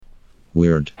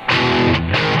Weird. I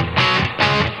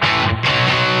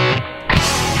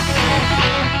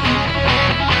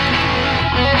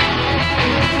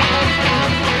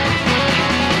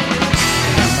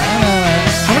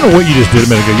don't know what you just did a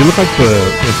minute ago. You look like the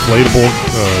inflatable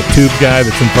tube guy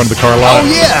that's in front of the car lot.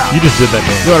 Oh, yeah. You just did that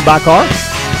dance. You want to buy a car?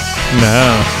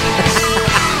 No.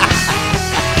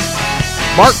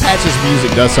 Mark Patch's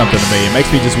music does something to me. It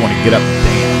makes me just want to get up and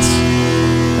dance.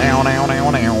 Now, now, now,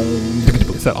 now.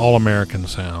 It's that all-American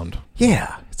sound.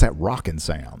 Yeah, it's that rockin'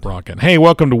 sound. Rockin'. Hey,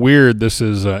 welcome to Weird. This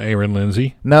is Aaron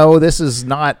Lindsay. No, this is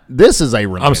not. This is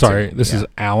Aaron. I'm sorry. This is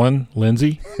Alan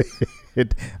Lindsay.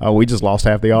 We just lost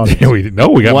half the audience. we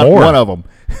got more. One of them.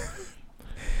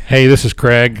 Hey, this is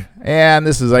Craig. And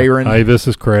this is Aaron. Hi, this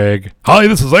is Craig. Hi,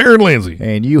 this is Aaron Lindsay.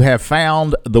 And you have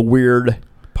found the Weird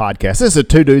Podcast. This is a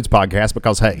Two Dudes podcast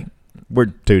because, hey, we're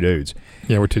two dudes.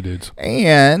 Yeah, we're two dudes.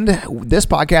 And this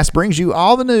podcast brings you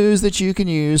all the news that you can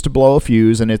use to blow a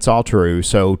fuse, and it's all true.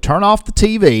 So turn off the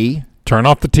TV. Turn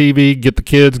off the TV, get the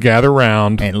kids, gather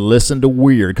around. And listen to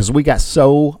Weird, because we got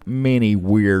so many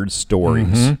weird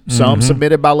stories. Some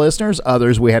submitted by listeners,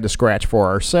 others we had to scratch for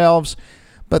ourselves,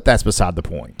 but that's beside the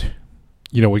point.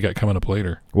 You know what we got coming up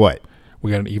later? What?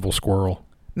 We got an evil squirrel.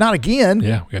 Not again.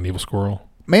 Yeah, we got an evil squirrel.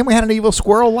 Man, we had an evil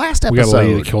squirrel last episode. We got a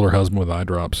lady that killed her husband with eye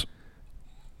drops.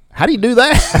 How do you do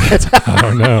that? I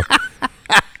don't know.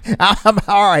 I'm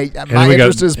all right. My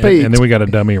interest is peaked. And then we got a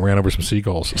dummy who ran over some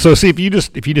seagulls. So see, if you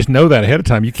just know that ahead of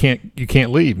time, you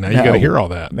can't leave. Now you got to hear all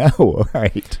that. No, all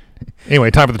right.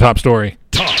 Anyway, time for the top story.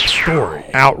 Top story.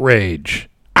 Outrage,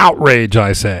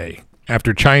 I say,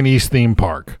 after Chinese theme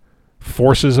park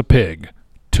forces a pig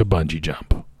to bungee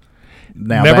jump.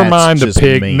 Now never mind the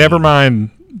pig. Mean. Never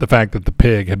mind the fact that the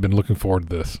pig had been looking forward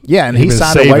to this. Yeah, and he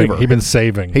signed a waiver. He'd been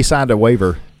saving. He signed a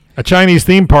waiver. A Chinese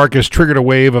theme park has triggered a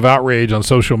wave of outrage on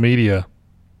social media.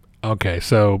 Okay,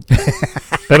 so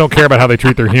they don't care about how they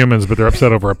treat their humans, but they're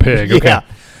upset over a pig. Okay. Yeah.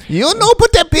 You don't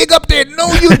put that pig up there.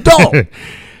 No, you don't.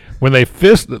 When they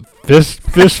fist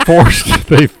forced,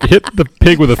 they hit the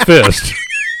pig with a fist.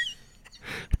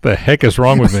 What the heck is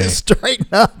wrong with me? Straighten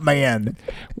up, man.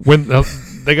 When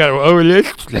they got,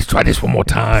 let's try this one more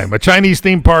time. A Chinese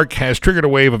theme park has triggered a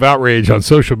wave of outrage on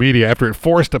social media after it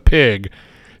forced a pig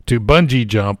to bungee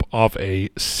jump off a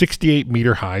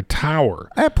 68-meter high tower.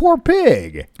 That poor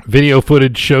pig. Video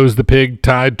footage shows the pig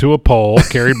tied to a pole,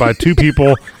 carried by two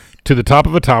people to the top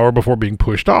of a tower before being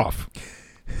pushed off.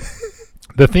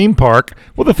 The theme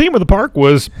of the park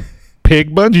was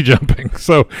pig bungee jumping.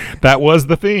 So that was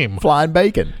the theme. Flying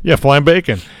bacon. Yeah, flying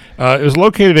bacon. It was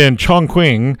located in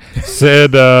Chongqing.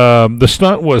 Said the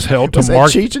stunt was held to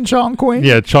mark. Cheech and Chongqing?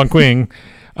 Yeah, Chongqing.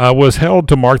 Was held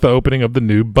to mark the opening of the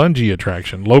new bungee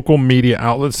attraction. Local media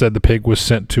outlets said the pig was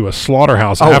sent to a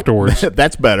slaughterhouse afterwards.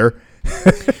 That's better.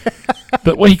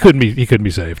 Well, he couldn't be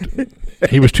saved.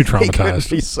 He was too traumatized. He couldn't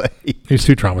be saved. He's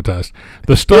too traumatized.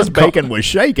 The stunt His bacon was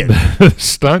shaking. The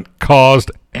stunt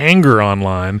caused anger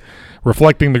online,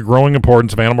 reflecting the growing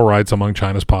importance of animal rights among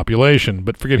China's population.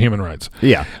 But forget human rights.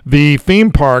 Yeah. The theme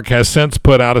park has since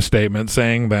put out a statement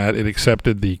saying that it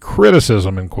accepted the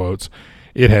criticism, in quotes,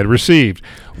 it had received.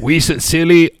 We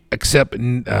sincerely accept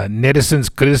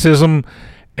netizens' criticism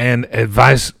and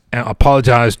advise and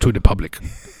apologize to the public.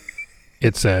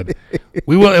 It said,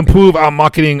 we will improve our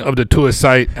marketing of the tourist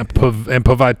site and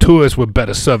provide tourists with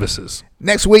better services.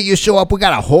 Next week you show up, we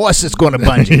got a horse that's going to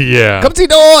bungee. Yeah. Come see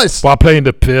the horse. While playing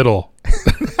the fiddle.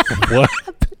 What?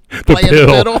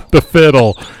 The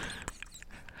fiddle.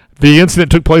 The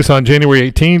incident took place on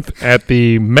January 18th at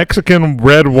the Mexican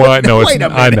Red Wine. No, Wait a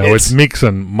minute. I know it's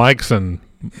Meekson,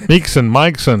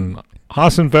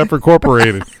 Hassan Pfeffer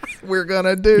Incorporated. We're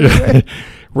gonna do it.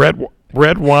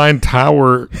 Red Wine Town.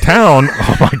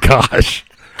 Oh my gosh!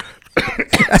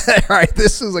 All right,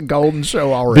 this is a golden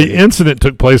show already. The incident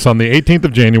took place on the 18th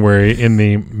of January in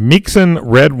the Meekson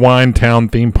Red Wine Town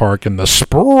theme park in the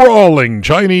sprawling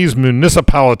Chinese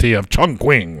municipality of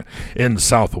Chongqing in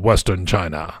southwestern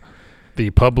China. The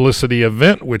publicity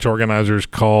event, which organizers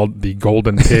called the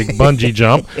Golden Pig Bungee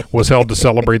Jump, was held to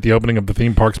celebrate the opening of the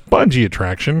theme park's bungee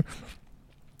attraction.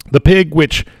 The pig,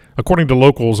 which, according to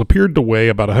locals, appeared to weigh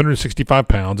about 165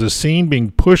 pounds, is seen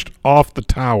being pushed off the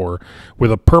tower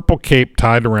with a purple cape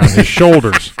tied around his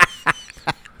shoulders.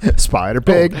 Spider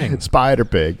pig. Spider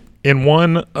pig. In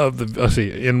one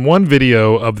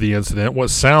video of the incident,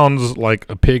 what sounds like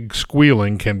a pig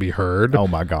squealing can be heard. Oh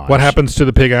my gosh. What happens to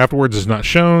the pig afterwards is not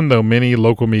shown, though many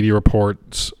local media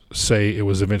reports say it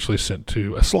was eventually sent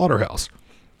to a slaughterhouse.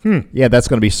 Yeah, that's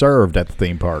going to be served at the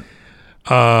theme park.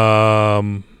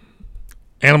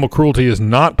 Animal cruelty is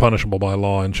not punishable by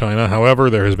law in China. However,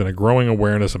 there has been a growing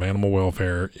awareness of animal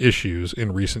welfare issues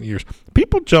in recent years.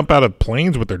 People jump out of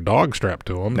planes with their dog strapped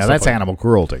to them. Now, that's animal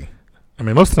cruelty. I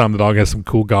mean, most of the time the dog has some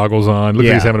cool goggles on. Look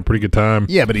like he's having a pretty good time.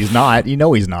 Yeah, but he's not. You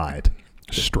know he's not.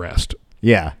 Stressed.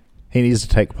 Yeah. He needs to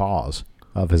take pause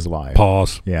of his life.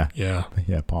 Pause. Yeah. Yeah.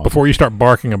 Yeah, pause. Before you start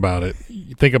barking about it,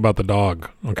 you think about the dog.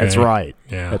 Okay. That's right.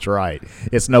 Yeah. That's right.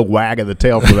 It's no wag of the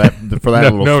tail for that little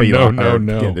feline.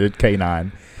 No.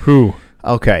 Canine. Who?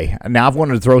 Okay. Now I've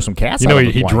wanted to throw some cats. You know, out of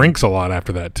the he plane. drinks a lot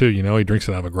after that too. You know, he drinks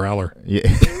it out of a growler. Yeah.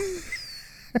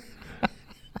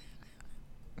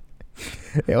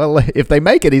 Well, if they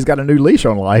make it, he's got a new leash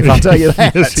on life. I'll tell you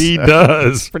that. Yes, he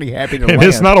does. Pretty happy to And land.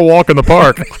 it's not a walk in the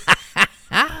park.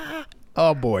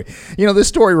 Oh, boy. You know, this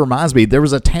story reminds me, there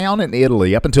was a town in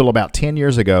Italy up until about 10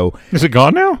 years ago. Is it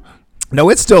gone now? No,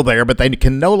 it's still there, but they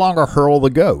can no longer hurl the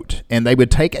goat. And they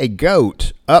would take a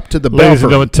goat up to the Ladies and belfry.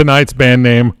 gentlemen, tonight's band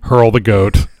name, Hurl the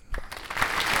Goat.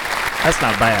 That's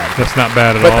not bad. That's not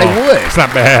bad at But all. they would. It's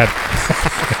not bad.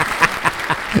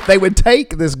 They would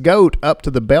take this goat up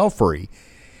to the belfry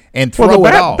and throw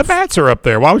it off. The bats are up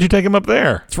there. Why would you take him up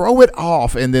there? Throw it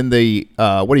off, and then the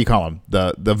what do you call them?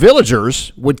 The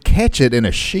villagers would catch it in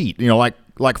a sheet. You know,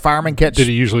 like firemen catch. Did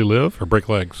he usually live or break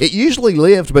legs? It usually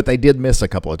lived, but they did miss a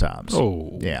couple of times.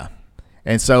 Oh. Yeah.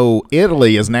 And so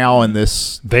Italy is now in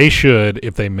this. They should,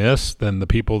 if they miss, then the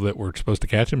people that were supposed to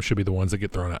catch him should be the ones that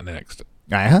get thrown out next.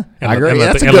 I And agree. and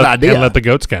That's the- a and good let- idea. And let the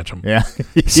goats catch them. Yeah.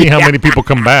 See how many people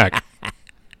come back.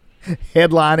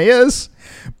 Headline is: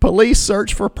 Police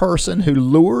search for person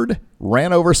who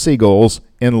ran over seagulls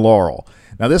in Laurel.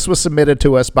 Now, this was submitted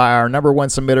to us by our number one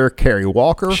submitter, Carrie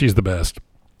Walker. She's the best.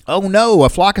 Oh, no. A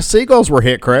flock of seagulls were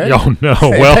hit, Craig. Oh, no.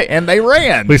 Well, and they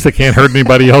ran. at least they can't hurt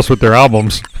anybody else with their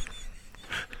albums.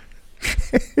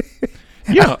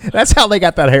 Yeah. That's how they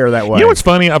got that hair that way. You know what's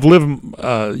funny? I've lived,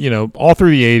 all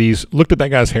through the 80s, looked at that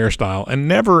guy's hairstyle, and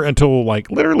never until,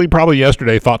 literally probably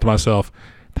yesterday, thought to myself,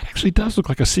 that actually does look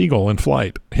like a seagull in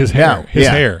flight. His hair. His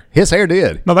hair. His hair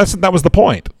did. No, that was the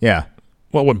point. Yeah.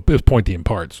 Well, it was pointy in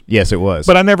parts. Yes, it was.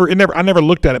 But I never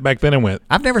looked at it back then and went,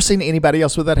 I've never seen anybody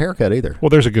else with that haircut either. well,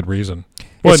 there's a good reason. It's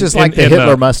Well, just in- like the in,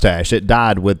 Hitler mustache. It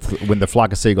died when the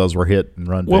flock of seagulls were hit and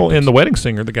run. Well, in victims. The Wedding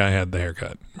Singer, the guy had the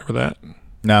haircut. Remember that?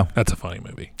 No, That's a funny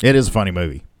movie. it is a funny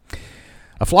movie.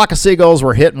 A flock of seagulls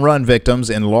were hit and run victims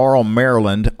in Laurel,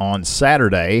 Maryland on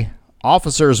Saturday.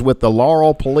 Officers with the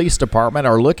Laurel Police Department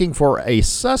are looking for a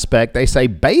suspect they say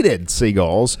baited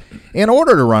seagulls in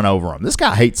order to run over them. This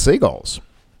guy hates seagulls.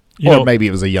 Or maybe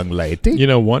it was a young lady. You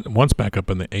know, once back up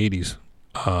in the 80s,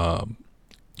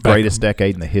 Greatest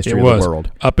decade in the history it of was the world.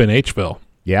 up in Hville.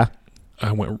 Yeah.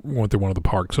 I went through one of the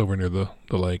parks over near the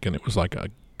lake, and it was like a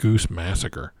goose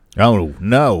massacre. Oh,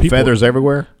 no. People- Feathers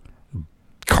everywhere?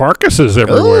 Carcasses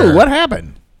everywhere. Ooh, what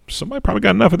happened? Somebody probably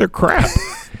got enough of their crap.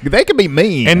 They can be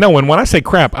mean. And no, and when I say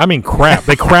crap, I mean crap.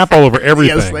 They crap all over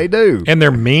everything. Yes, they do. And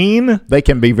they're mean. They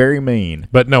can be very mean.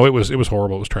 But no, it was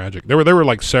horrible. It was tragic. There were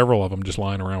like several of them just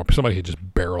lying around. Somebody had just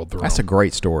barreled through That's a them.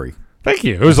 great story. Thank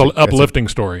you. It was an uplifting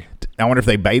story. I wonder if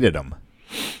they baited them.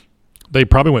 They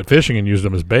probably went fishing and used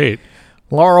them as bait.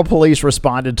 Laurel police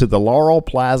responded to the Laurel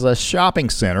Plaza Shopping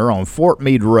Center on Fort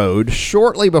Meade Road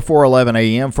shortly before 11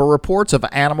 a.m. for reports of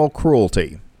animal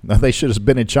cruelty. Now, they should have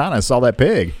been in China and saw that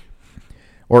pig.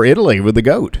 Or Italy with the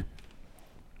goat.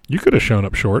 You could have shown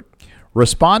up short.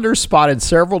 Responders spotted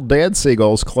several dead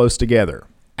seagulls close together.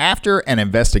 After an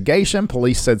investigation,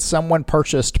 police said someone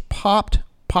purchased popped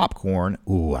popcorn.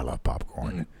 Ooh, I love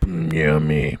popcorn.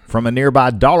 Yummy. From a nearby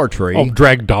Dollar Tree. I'll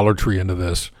drag Dollar Tree into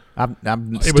this. I've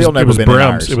It still was, never it was been in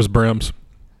Brim's. ours. It was Brim's.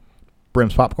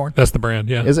 Brim's popcorn? That's the brand,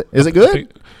 yeah. Is it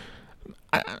good?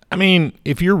 I mean,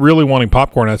 if you're really wanting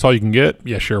popcorn, that's all you can get.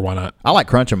 Yeah, sure, why not? I like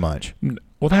Crunch 'N Munch.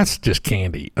 Well, that's just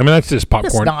candy. I mean, that's just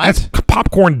popcorn. not. That's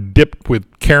popcorn dipped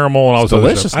with caramel and all this other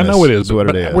Deliciousness. stuff. I know it is, what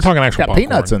but it is. we're talking actual Got popcorn.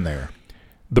 peanuts in there.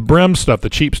 The Brim stuff, the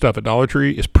cheap stuff at Dollar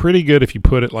Tree, is pretty good if you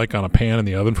put it like on a pan in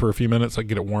the oven for a few minutes, like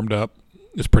get it warmed up.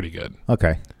 It's pretty good.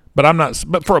 Okay. But I'm not.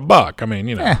 But for $1, I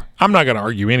mean, Eh. I'm not going to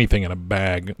argue anything in a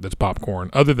bag that's popcorn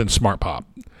other than Smart Pop.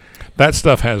 That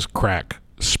stuff has crack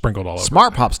sprinkled all over.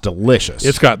 Smart Pop's delicious.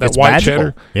 It's got that It's white magical.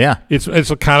 cheddar. Yeah. It's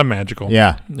kind of magical.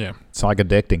 Yeah. Yeah. It's like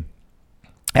addicting.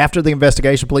 After the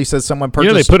investigation, police said someone You know,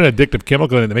 purchased... they put an addictive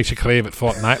chemical in it that makes you crave it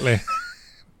fortnightly.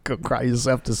 Go cry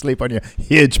yourself to sleep on your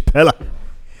huge pillow.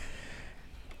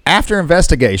 After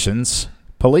investigations,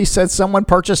 police said someone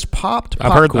purchased popped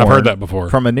popcorn I've heard that before.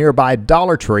 from a nearby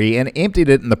Dollar Tree and emptied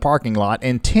it in the parking lot,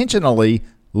 intentionally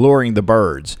luring the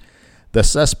birds. The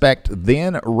suspect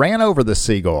then ran over the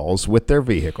seagulls with their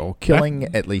vehicle, killing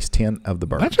at least 10 of the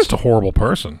birds. That's just a horrible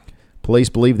person. Police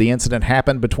believe the incident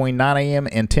happened between 9 a.m.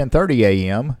 and 10:30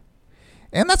 a.m.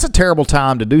 And that's a terrible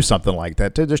time to do something like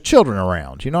that. There's children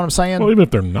around. You know what I'm saying? Well, even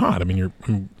if they're not, I mean, it's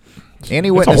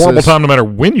a witnesses, horrible time no matter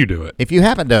when you do it. If you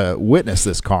happen to witness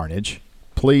this carnage,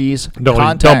 please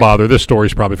Don't bother. This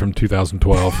story's probably from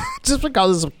 2012. Just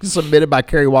because it's submitted by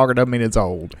Kerry Walker doesn't mean it's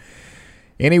old.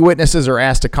 Any witnesses are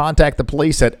asked to contact the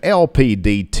police at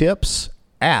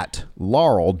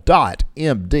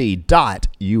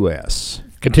lpdtips@laurel.md.us.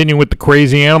 Continuing with the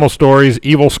crazy animal stories,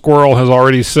 Evil Squirrel has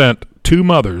already sent 2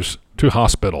 mothers to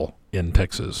hospital in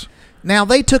Texas. Now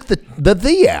they took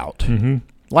the out,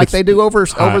 like they do over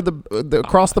the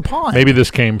across the pond. Maybe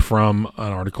this came from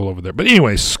an article over there. But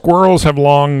anyway, squirrels have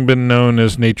long been known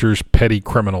as nature's petty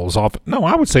criminals. I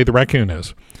would say the raccoon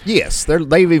is. Yes, they're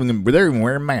even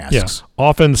wearing masks. Yes,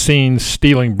 often seen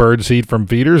stealing birdseed from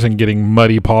feeders and getting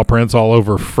muddy paw prints all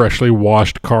over freshly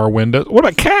washed car windows. What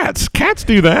about cats? Cats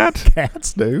do that.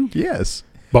 Cats do, yes.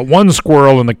 But one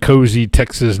squirrel in the cozy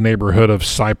Texas neighborhood of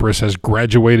Cypress has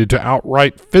graduated to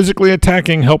outright physically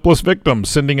attacking helpless victims,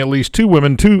 sending at least 2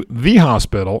 women to the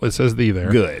hospital. It says "the" there.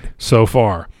 Good. So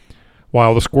far.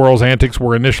 While the squirrel's antics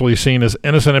were initially seen as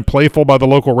innocent and playful by the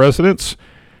local residents,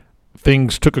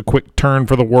 things took a quick turn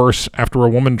for the worse after a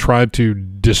woman tried to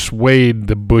dissuade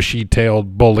the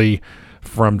bushy-tailed bully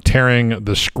from tearing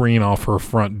the screen off her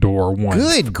front door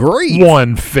Good grief.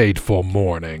 one fateful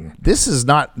morning. This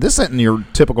isn't your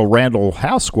typical Randall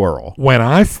house squirrel. When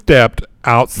I stepped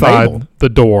outside Mabel. the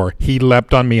door, he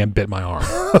leapt on me and bit my arm.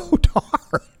 Oh,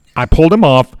 darn. I pulled him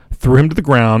off, threw him to the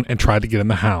ground, and tried to get in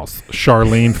the house.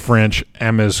 Charlene French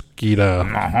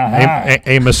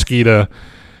Amosquita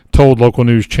told local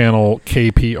news channel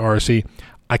KPRC,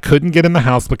 "I couldn't get in the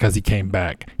house because he came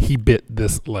back. He bit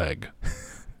this leg."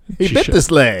 She bit this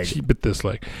leg. She bit this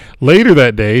leg. Later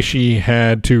that day, she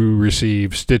had to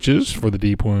receive stitches for the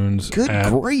deep wounds Good at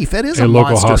grief. That is a a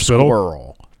local monster hospital.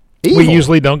 squirrel. We Evil.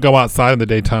 usually don't go outside in the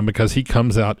daytime because he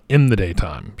comes out in the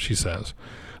daytime, she says.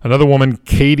 Another woman,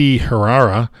 Katie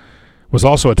Herrera, was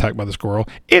also attacked by the squirrel.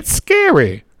 "It's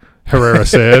scary," Herrera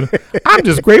said. "I'm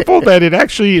just grateful that it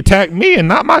actually attacked me and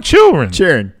not my children."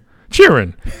 Cheering.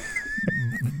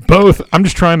 Both, I'm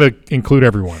just trying to include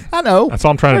everyone. I know. That's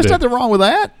all I'm trying to do. There's nothing wrong with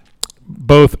that.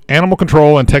 Both Animal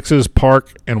Control and Texas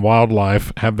Park and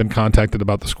Wildlife have been contacted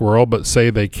about the squirrel, but say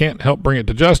they can't help bring it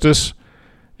to justice.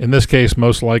 In this case,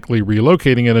 most likely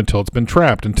relocating it until it's been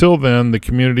trapped. Until then, the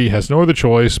community has no other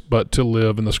choice but to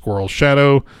live in the squirrel's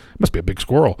shadow. It must be a big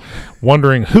squirrel.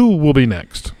 Wondering who will be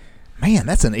next. Man,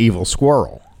 that's an evil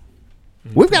squirrel.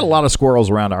 We've got a lot of squirrels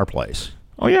around our place.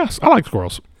 Oh, yes. I like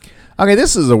squirrels. Okay,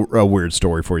 this is a weird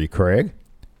story for you, Craig.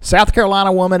 South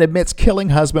Carolina woman admits killing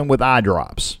husband with eye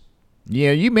drops.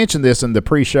 Yeah, you mentioned this in the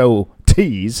pre-show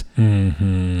tease.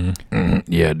 Yeah,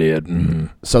 I did.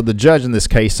 So the judge in this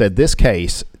case said this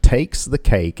case takes the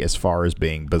cake as far as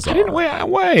being bizarre. I didn't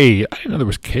wait. I didn't know there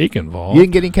was cake involved. You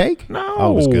didn't get any cake? No.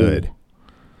 Oh, it was good.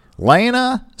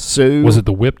 Lena Sue. Was it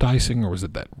the whipped icing or was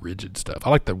it that rigid stuff?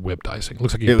 I like the whipped icing.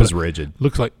 Looks like It was rigid,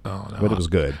 Looks like no, but it was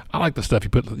good. I like the stuff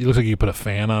you put. It looks like you put a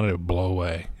fan on it; it would blow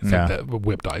away. It's Yeah. like that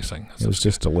whipped icing. It was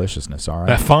just deliciousness, all right.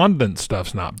 That fondant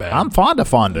stuff's not bad. I'm fond of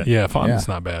fondant. Yeah, fondant's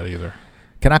not bad either.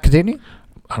 Can I continue?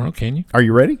 I don't know. Can you? Are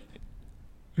you ready?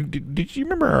 Did you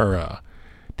remember our?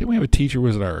 Didn't we have a teacher?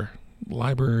 Was it our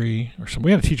library or something?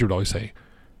 We had a teacher who would always say,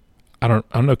 "I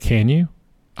don't know. Can you?"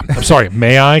 I'm sorry.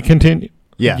 May I continue?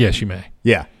 Yeah. Yes, you may.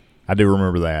 Yeah, I do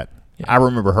remember that. Yeah. I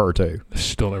remember her, too.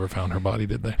 Still never found her body,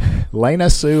 did they?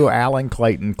 Lena Sue Allen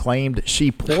Clayton claimed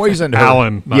she poisoned her.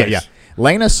 Allen, nice. Yeah.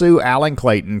 Lena Sue Allen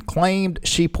Clayton claimed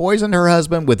she poisoned her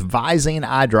husband with Visine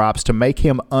eye drops to make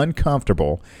him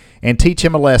uncomfortable and teach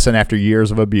him a lesson after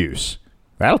years of abuse.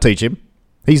 That'll teach him.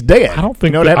 He's dead. I don't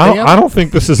think. You know what happened to him? I don't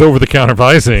think this is over-the-counter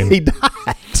Visine. He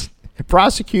died.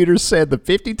 Prosecutors said the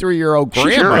 53-year-old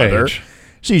She's your grandmother. age.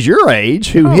 She's your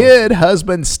age, who hid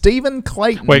husband Stephen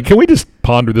Clayton. Wait, can we just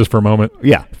ponder this for a moment?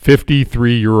 Yeah.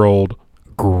 53-year-old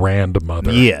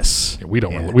grandmother. Yes. We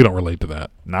don't relate to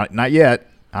that. Not yet.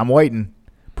 I'm waiting.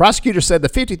 Prosecutors said the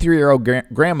 53-year-old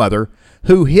grandmother,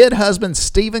 who hid husband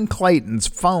Stephen Clayton's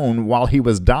phone while he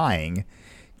was dying,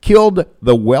 killed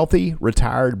the wealthy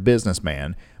retired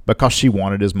businessman because she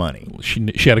wanted his money.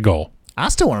 She had a goal. I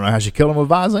still want to know how she killed him with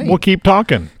Visine. We'll keep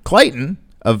talking. Clayton,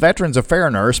 a Veterans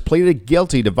Affairs nurse, pleaded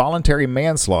guilty to voluntary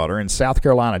manslaughter in South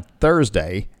Carolina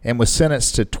Thursday and was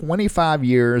sentenced to 25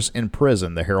 years in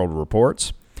prison, the Herald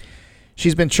reports.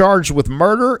 She's been charged with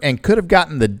murder and could have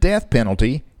gotten the death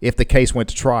penalty if the case went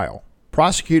to trial.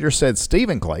 Prosecutors said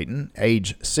Stephen Clayton,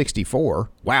 age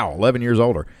 64, 11 years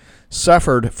older,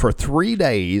 suffered for 3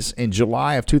 days in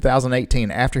July of 2018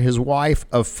 after his wife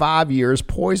of 5 years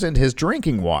poisoned his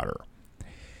drinking water.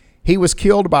 He was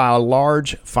killed by a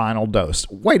large final dose.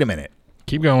 Wait a minute.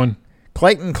 Keep going.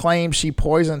 Clayton claimed she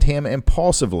poisoned him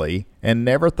impulsively and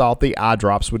never thought the eye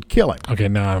drops would kill him. Okay,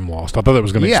 now I'm lost. I thought that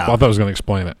was going to. Yeah. I thought it was going to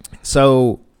explain it.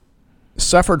 So,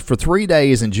 suffered for 3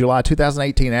 days in July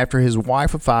 2018 after his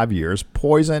wife of 5 years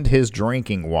poisoned his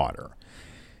drinking water.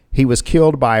 He was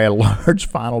killed by a large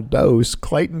final dose.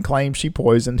 Clayton claimed she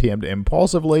poisoned him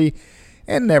impulsively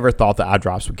and never thought the eye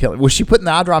drops would kill him. Was she putting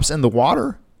the eye drops in the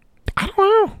water? I don't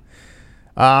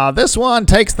know. This one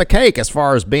takes the cake as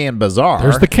far as being bizarre.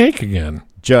 There's the cake again.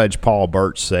 Judge Paul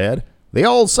Birch said. The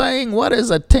old saying, what is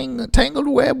a tangled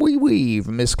web we weave,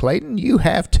 Miss Clayton? You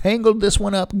have tangled this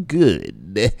one up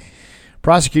good.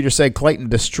 Prosecutor said Clayton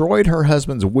destroyed her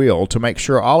husband's will to make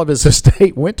sure all of his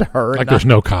estate went to her. Like there's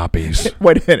no copies.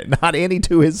 Wait a minute. Not any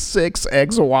to his 6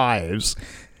 ex-wives.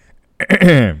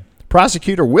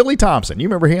 Prosecutor Willie Thompson. You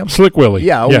remember him? Slick Willie.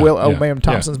 Yeah, old man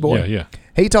Thompson's boy. Yeah.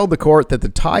 He told the court that the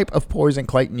type of poison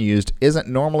Clayton used isn't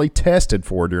normally tested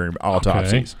for during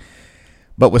autopsies,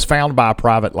 but was found by a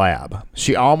private lab.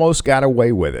 She almost got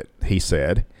away with it, he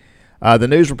said. The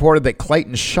news reported that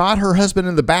Clayton shot her husband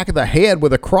in the back of the head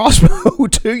with a crossbow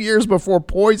 2 years before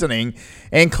poisoning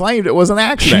and claimed it was an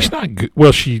accident. She's not good.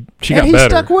 Well, she got And he better.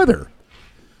 stuck with her.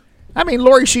 I mean,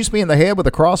 Lori shoots me in the head with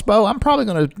a crossbow. I'm probably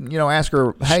going to, ask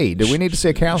her, hey, do we need to see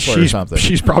a counselor or something?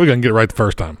 She's probably going to get it right the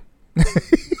first time.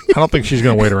 I don't think she's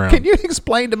going to wait around. Can you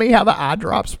explain to me how the eye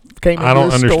drops came into I don't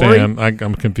this understand. story?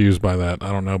 I'm confused by that.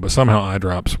 I don't know, but somehow eye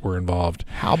drops were involved.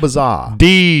 How bizarre.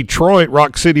 Detroit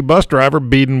Rock City bus driver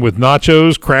beaten with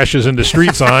nachos crashes into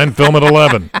street sign. Film at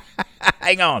 11.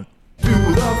 Hang on.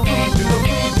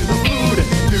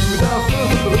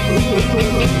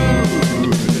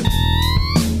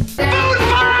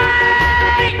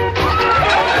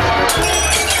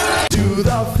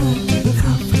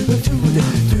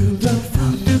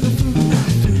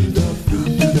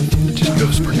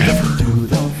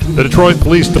 The Detroit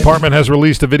Police Department has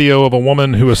released a video of a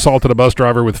woman who assaulted a bus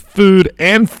driver with food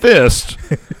and fist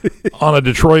on a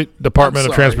Detroit Department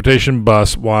of Transportation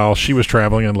bus while she was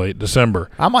traveling in late December.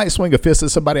 I might swing a fist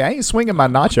at somebody. I ain't swinging my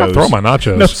nachos. I'll throw my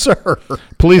nachos. No, sir.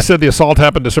 Police said the assault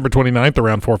happened December 29th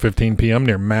around 4:15 p.m.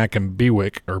 near Mack and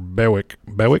Bewick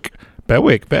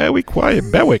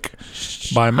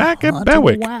by Mack and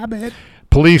Bewick.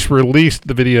 Police released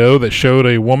the video that showed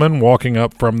a woman walking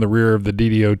up from the rear of the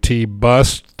DDOT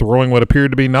bus, throwing what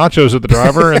appeared to be nachos at the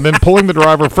driver, and then pulling the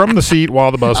driver from the seat while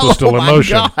the bus was still in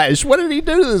motion. Oh, my gosh. What did he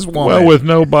do to this woman? Well, with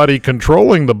nobody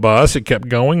controlling the bus, it kept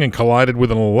going and collided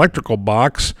with an electrical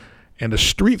box and a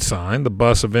street sign. The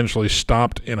bus eventually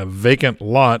stopped in a vacant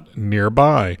lot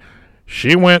nearby.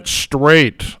 She went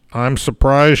straight. I'm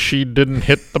surprised she didn't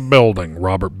hit the building,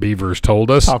 Robert Beavers told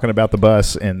us. Talking about the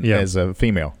bus and as a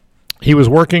female. He was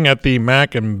working at the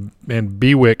Mack and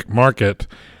Bewick market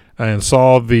and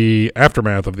saw the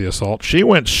aftermath of the assault. She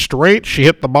went straight. She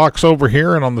hit the box over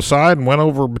here and on the side and went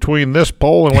over between this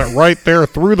pole and went right there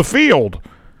through the field.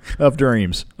 Of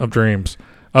dreams.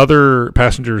 Other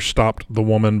passengers stopped the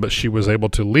woman, but she was able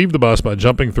to leave the bus by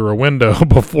jumping through a window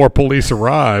before police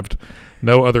arrived.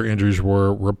 No other injuries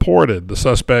were reported. The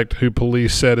suspect, who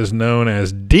police said is known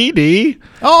as Dee Dee,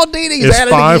 oh, Dee Dee's is at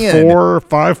it again.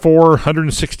 5'4",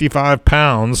 165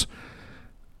 pounds.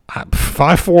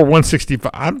 5'4",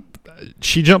 165.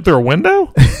 She jumped through a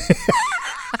window?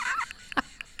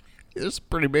 There's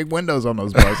pretty big windows on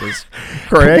those buses.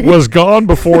 Correct. Was gone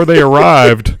before they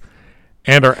arrived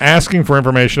and are asking for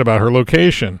information about her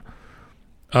location.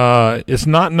 It's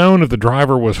not known if the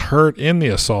driver was hurt in the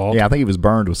assault. Yeah, I think he was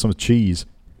burned with some cheese.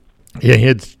 Yeah, he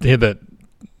had that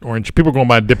orange. People going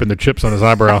by dipping their chips on his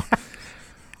eyebrow.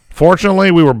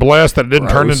 Fortunately, we were blessed that it didn't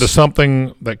turn into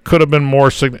something that could have been more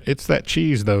significant. It's that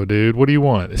cheese, though, dude. What do you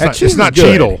want? It's not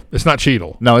Cheetle. It's not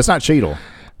Cheetle. No, it's not Cheetle.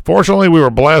 Fortunately, we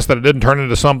were blessed that it didn't turn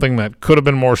into something that could have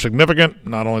been more significant.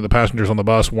 Not only the passengers on the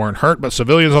bus weren't hurt, but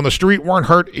civilians on the street weren't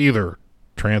hurt either.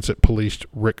 Transit Police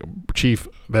Chief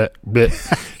Rick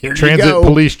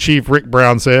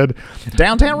Brown said.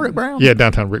 Downtown Rick Brown? Yeah,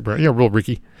 downtown Rick Brown. Yeah, real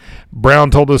Ricky. Brown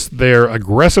told us they're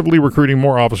aggressively recruiting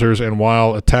more officers, and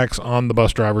while attacks on the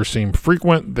bus drivers seem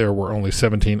frequent, there were only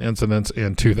 17 incidents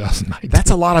in 2019. That's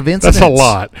a lot of incidents. That's a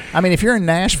lot. I mean, if you're in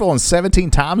Nashville and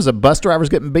 17 times a bus driver's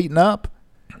getting beaten up,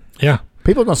 yeah,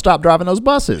 people are going to stop driving those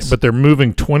buses. But they're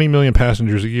moving 20 million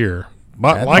passengers a year.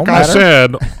 But like I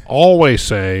said, always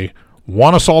say,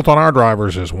 one assault on our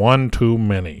drivers is one too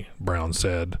many, Brown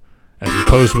said, as he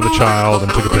posed with a child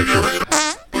and took a picture.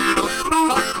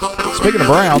 Speaking of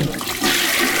Brown.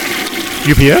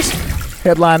 UPS?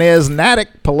 Headline is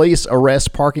Natick police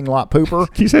arrest parking lot pooper.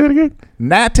 Can you say that again?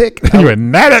 Natick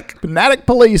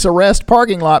police arrest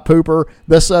parking lot pooper.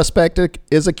 The suspect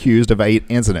is accused of 8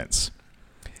 incidents.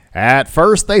 At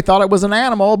first, they thought it was an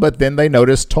animal, but then they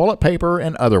noticed toilet paper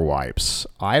and other wipes.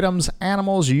 Items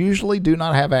animals usually do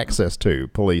not have access to,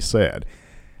 police said.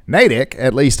 Natick,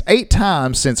 at least 8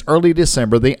 times since early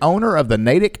December, the owner of the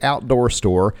Natick Outdoor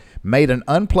Store made an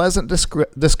unpleasant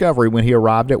discovery when he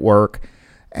arrived at work.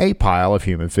 A pile of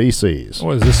human feces.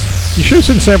 What is this? You sure it's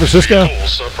in San Francisco?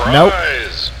 Surprise. Nope.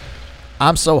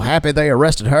 I'm so happy they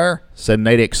arrested her, said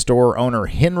Natick store owner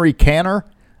Henry Canner.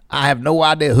 I have no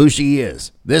idea who she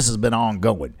is. This has been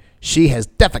ongoing. She has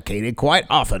defecated quite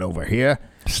often over here.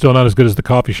 Still not as good as the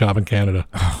coffee shop in Canada.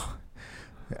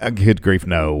 Good grief,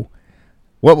 no.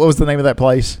 What was the name of that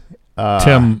place?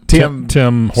 Tim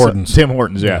Hortons. Tim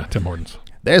Hortons, yeah. Tim Hortons.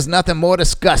 There's nothing more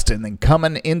disgusting than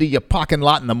coming into your parking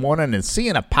lot in the morning and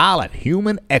seeing a pile of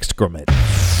human excrement.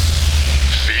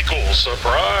 Fecal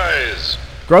surprise.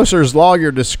 Grocer's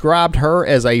lawyer described her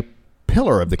as a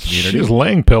pillar of the community. She's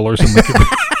laying pillars in the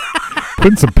community.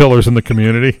 Putting some pillars in the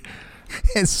community.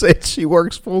 And said she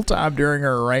works full-time during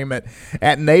her arraignment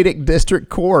at Natick District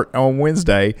Court on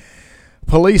Wednesday.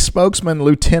 Police spokesman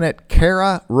Lieutenant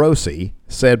Kara Rossi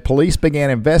said police began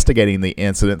investigating the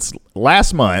incidents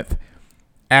last month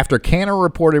after Canner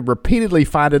reported repeatedly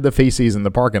finding the feces in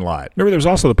the parking lot. Remember, there was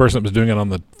also the person that was doing it on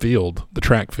the field, the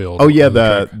track field. Oh, yeah,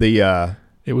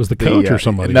 it was the coach or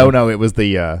somebody. No, it was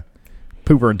the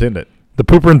pooperintendent. The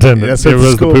pooperintendent. That's it the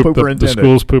was school the pooperintendent. The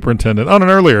school's pooperintendent on an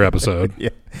earlier episode.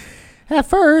 Yeah. At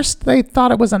first, they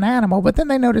thought it was an animal, but then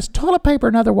they noticed toilet paper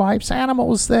and other wipes,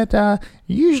 animals that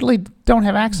usually don't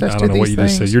have access to these things. I don't know what you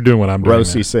just said. You're doing what I'm doing.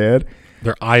 Rossi said.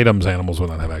 They're items animals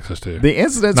would not have access to. The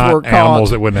incidents not were caught.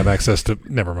 Animals that wouldn't have access to.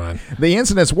 Never mind. The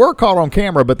incidents were caught on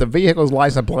camera, but the vehicle's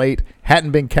license plate hadn't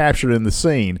been captured in the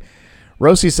scene.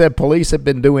 Rossi said police had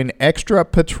been doing extra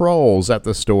patrols at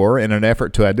the store in an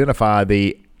effort to identify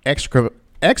the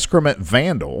excrement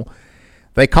vandal.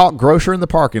 They caught Grocer in the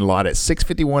parking lot at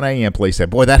 6:51 a.m. Police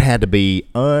said, boy, that had to be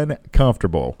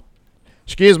uncomfortable.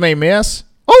 Excuse me, miss.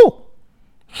 Oh!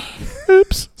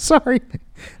 Oops. Sorry.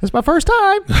 It's my first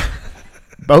time.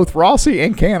 Both Rossi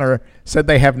and Canner said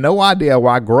they have no idea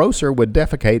why Grocer would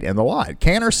defecate in the lot.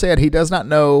 Canner said he does not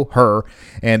know her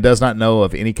and does not know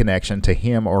of any connection to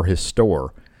him or his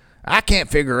store. I can't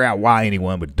figure out why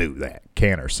anyone would do that,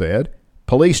 Canner said.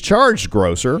 Police charged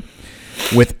Grocer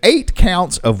with 8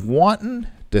 counts of wanton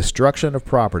destruction of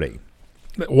property.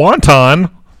 Wanton?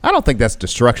 I don't think that's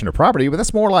destruction of property, but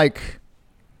that's more like...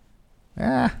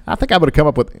 I think I would have come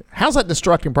up with, how's that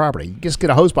destructing property? You just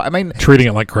get a hose pipe. I mean, treating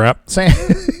it like crap. San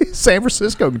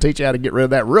Francisco can teach you how to get rid of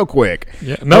that real quick.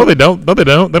 Yeah. No, they don't. They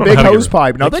don't Big hose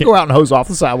pipe. No, they go out and hose off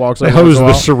the sidewalks. They hose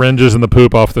the syringes and the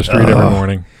poop off the street every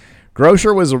morning.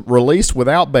 Grocer was released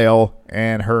without bail,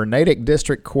 and her Natick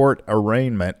District Court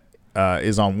arraignment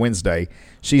is on Wednesday.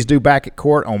 She's due back at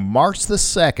court on March the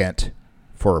 2nd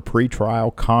for a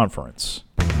pretrial conference.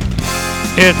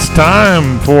 It's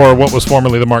time for what was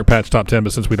formerly the Mark Patch Top 10,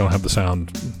 but since we don't have the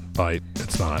sound bite,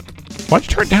 it's not. Why'd you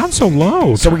turn it down so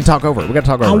low? So we can talk over it. We got to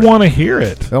talk over it. I want to hear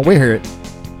it. Well, we hear it.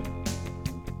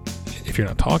 If you're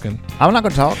not talking. I'm not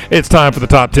going to talk. It's time for the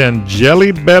top 10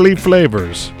 Jelly Belly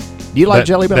flavors. Do you like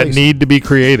Jelly Bellies? That need to be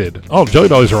created. Oh, Jelly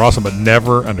Bellies are awesome, but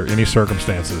never under any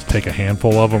circumstances take a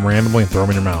handful of them randomly and throw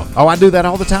them in your mouth. Oh, I do that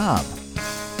all the time.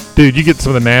 Dude, you get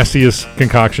some of the nastiest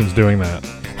concoctions doing that.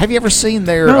 Have you ever seen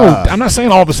their... No, I'm not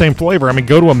saying all the same flavor. I mean,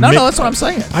 go to a... No, that's what I'm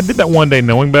saying. I did that one day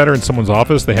knowing better in someone's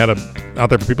office. They had it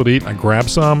out there for people to eat. I grabbed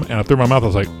some, and I threw it in my mouth. I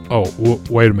was like, oh,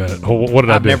 wait a minute. What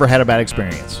did I do? I've never had a bad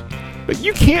experience. But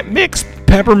you can't mix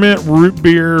peppermint root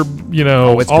beer, all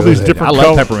good. these different I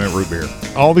love peppermint root beer.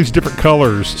 All these different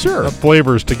colors, sure, of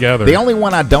flavors together. The only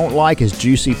one I don't like is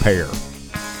juicy pear.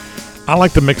 I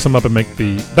like to mix them up and make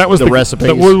the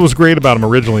recipes. What was great about them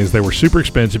originally is they were super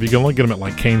expensive. You can only get them at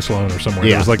like Kane Sloan or somewhere.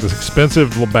 Yeah. It was like this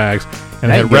expensive little bags,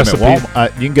 and it had recipes.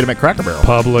 You can get them at Cracker Barrel,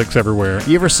 Publix, everywhere.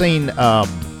 You ever seen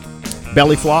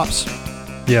belly flops?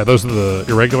 Yeah, those are the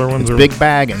irregular ones. It's big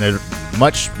bag, and they're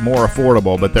much more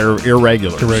affordable, but they're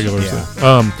irregular.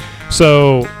 Yeah.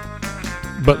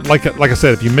 But like I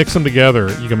said, if you mix them together,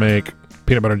 you can make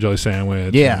peanut butter and jelly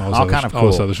sandwich. Yeah, all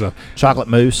this other stuff. Chocolate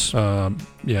mousse.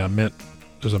 Mint.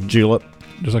 There's a julep.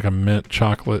 There's like a mint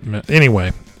chocolate mint.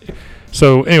 Anyway,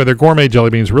 they're gourmet jelly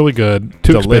beans, really good.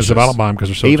 Too delicious. Expensive. I don't buy them because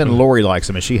they're so Even expensive. Lori likes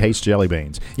them, and she hates jelly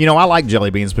beans. I like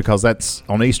jelly beans because that's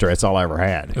on Easter. That's all I ever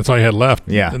had. That's all you had left.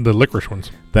 Yeah, the licorice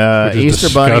ones. The Easter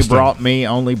Bunny brought me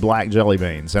only black jelly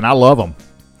beans, and I love them.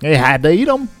 You had to eat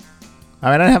them.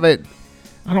 I mean, I have it.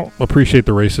 I don't appreciate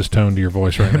the racist tone to your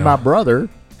voice right now. My brother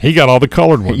He got all the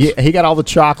colored ones. Yeah, he got all the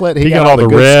chocolate. He got all the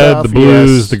good red, stuff. the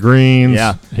blues, Yes. the greens.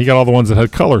 Yeah. He got all the ones that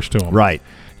had colors to them. Right.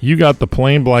 You got the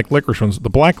plain black licorice ones. The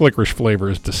black licorice flavor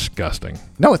is disgusting.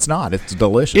 No, it's not. It's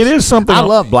delicious. It is something. I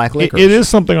love black licorice. It is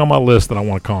something on my list that I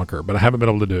want to conquer, but I haven't been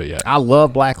able to do it yet. I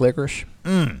love black licorice.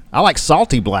 I like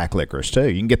salty black licorice, too.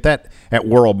 You can get that at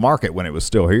World Market when it was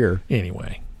still here.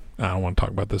 Anyway, I don't want to talk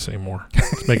about this anymore.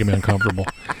 It's making me uncomfortable.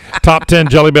 Top 10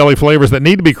 Jelly Belly flavors that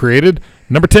need to be created.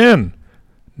 Number 10.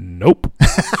 Nope.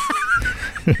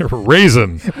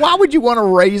 Raisin. Why would you want a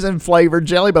raisin-flavored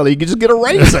Jelly Belly? You can just get a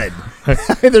raisin.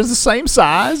 They're the same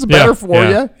size, better for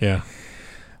you. Yeah.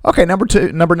 Okay, number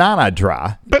 9 I'd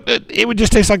try. But it would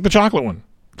just taste like the chocolate one.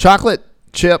 Chocolate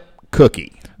chip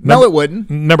cookie. No, it wouldn't.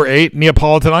 Number 8,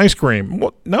 Neapolitan ice cream.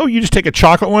 Well, no, you just take a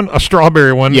chocolate one, a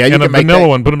strawberry one, Yeah, you and a can make vanilla that-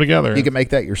 one, put them together. You can make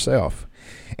that yourself.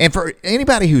 And for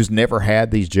anybody who's never had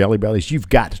these Jelly Bellies, you've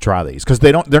got to try these because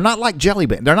they're not like jelly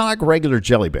beans. They're not like regular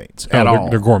jelly beans at all.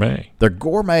 They're gourmet. They're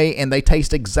gourmet and they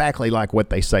taste exactly like what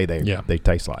they say they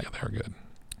taste like. Yeah, they're good.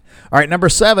 All right, number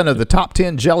 7 of the top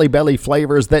 10 Jelly Belly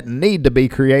flavors that need to be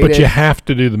created. But you have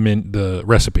to do the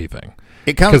recipe thing.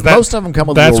 It comes. Most of them come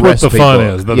with a that's little what recipe the fun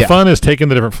book. is. The fun is taking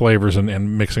the different flavors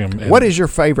and mixing them. What is your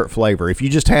favorite flavor? If you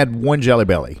just had one Jelly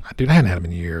Belly, Dude, I hadn't had them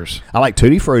in years. I like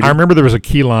Tutti Frutti. I remember there was a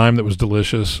key lime that was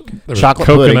delicious. There was Chocolate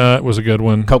coconut pudding. was a good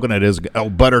one. Coconut is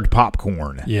buttered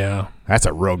popcorn. Yeah. That's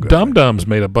a real good. Dum Dums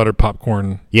made a buttered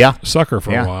popcorn Yeah, sucker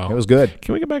for yeah, a while. it was good.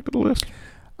 Can we get back to the list?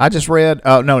 I just read.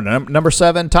 Number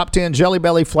 7, top 10 Jelly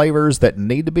Belly flavors that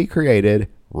need to be created.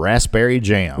 Raspberry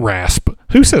jam. Rasp.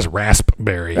 Who says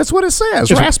raspberry? That's what it says.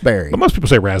 Just- Raspberry. But most people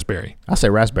say raspberry. I say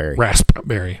raspberry.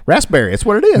 Raspberry. Raspberry. It's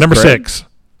what it is. Number Greg. 6,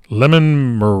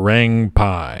 lemon meringue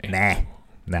pie.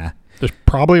 Nah. There's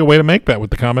probably a way to make that with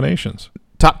the combinations.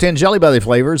 Top 10 Jelly Belly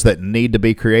flavors that need to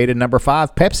be created. Number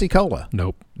 5, Pepsi Cola.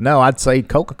 Nope. No, I'd say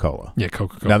Coca-Cola. Yeah,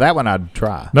 Coca-Cola. Now that one I'd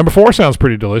try. Number 4 sounds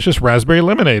pretty delicious. Raspberry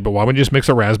lemonade. But why wouldn't you just mix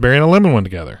a raspberry and a lemon one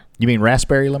together? You mean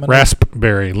raspberry lemonade?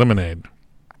 Raspberry lemonade.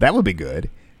 That would be good.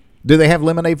 Do they have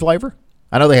lemonade flavor?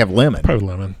 I know they have lemon. Probably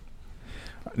lemon.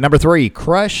 Number 3,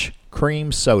 Crush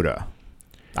cream soda.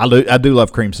 I do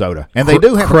love cream soda, and they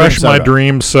do have Crush a cream soda. My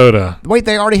Dream Soda. Wait,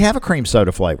 they already have a cream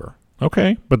soda flavor.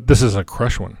 Okay, but this is a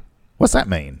crush one. What's that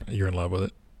mean? You're in love with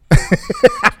it.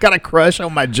 I've got a crush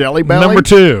on my Jelly Belly. Number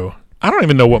 2. I don't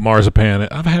even know what marzipan is.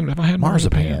 Have I had marzipan?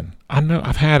 Marzipan. I know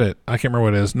I've had it. I can't remember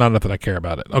what it is. Not enough that I care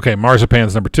about it. Okay,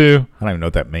 marzipan's number 2. I don't even know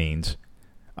what that means.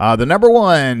 The number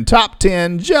 1 top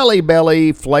 10 Jelly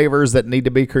Belly flavors that need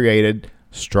to be created.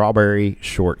 Strawberry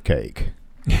shortcake.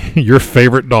 Your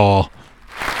favorite doll.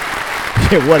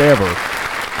 Yeah, whatever,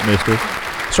 mister.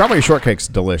 Strawberry shortcake's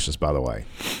delicious, by the way.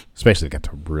 Especially got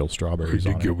the real strawberries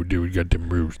on it. We got them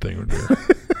roots thing there.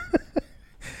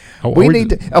 We need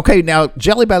to. Okay, now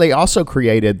Jelly Belly also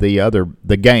created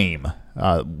the game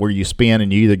where you spin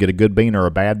and you either get a good bean or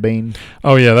a bad bean.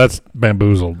 Oh yeah, that's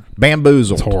bamboozled.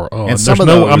 Bamboozled. It's horrible. Oh, and some of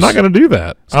no, those. I'm not going to do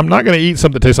that. I'm not going to eat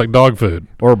something that tastes like dog food.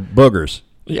 Or boogers.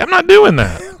 Yeah, I'm not doing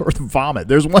that. Or vomit.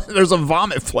 There's a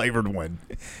vomit flavored one.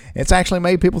 It's actually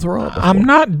made people throw up. I'm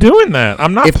not doing that.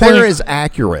 I'm not. If playing. they're as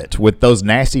accurate with those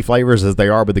nasty flavors as they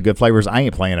are with the good flavors, I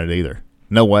ain't playing it either.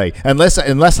 No way. Unless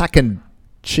I can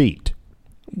cheat.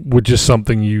 Which is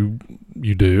something you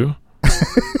do.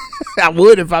 I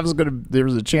would if I was gonna. There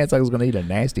was a chance I was gonna eat a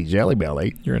nasty Jelly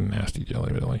Belly. You're a nasty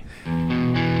Jelly Belly.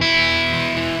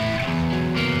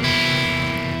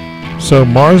 So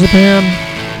marzipan,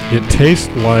 it tastes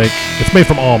like it's made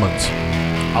from almonds.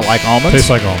 I like almonds. Tastes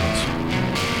like almonds.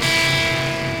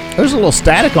 There's a little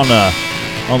static on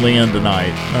the end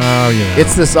tonight. Oh, you know.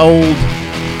 It's this old.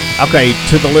 Okay,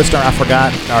 to the listener, I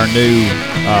forgot our new.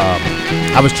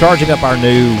 I was charging up our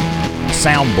new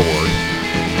soundboard,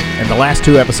 and the last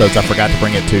 2 episodes I forgot to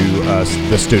bring it to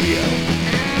the studio.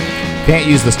 Can't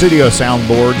use the studio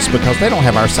soundboards because they don't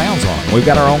have our sounds on. We've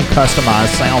got our own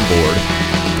customized soundboard,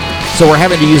 so we're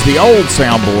having to use the old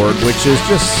soundboard, which is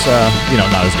just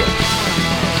not as good.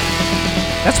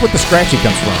 That's what the scratchy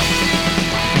comes from.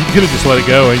 You could have just let it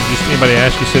go. And just anybody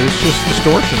ask you, said it's just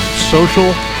distortion, social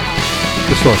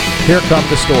distortion. Here Come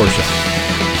Distortion.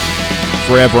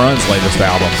 Forever Run's latest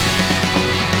album.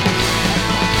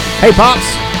 Hey, Pops.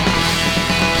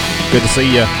 Good to see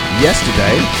you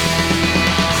yesterday.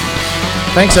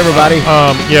 Thanks, everybody.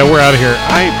 Yeah, we're out of here.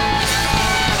 I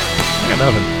got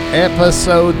nothing.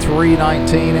 Episode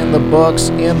 319 in the books,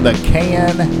 in the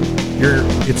can.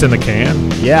 It's in the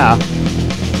can. Yeah.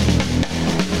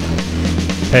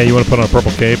 Hey, you want to put on a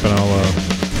purple cape and I'll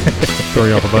throw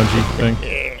you off a bungee thing?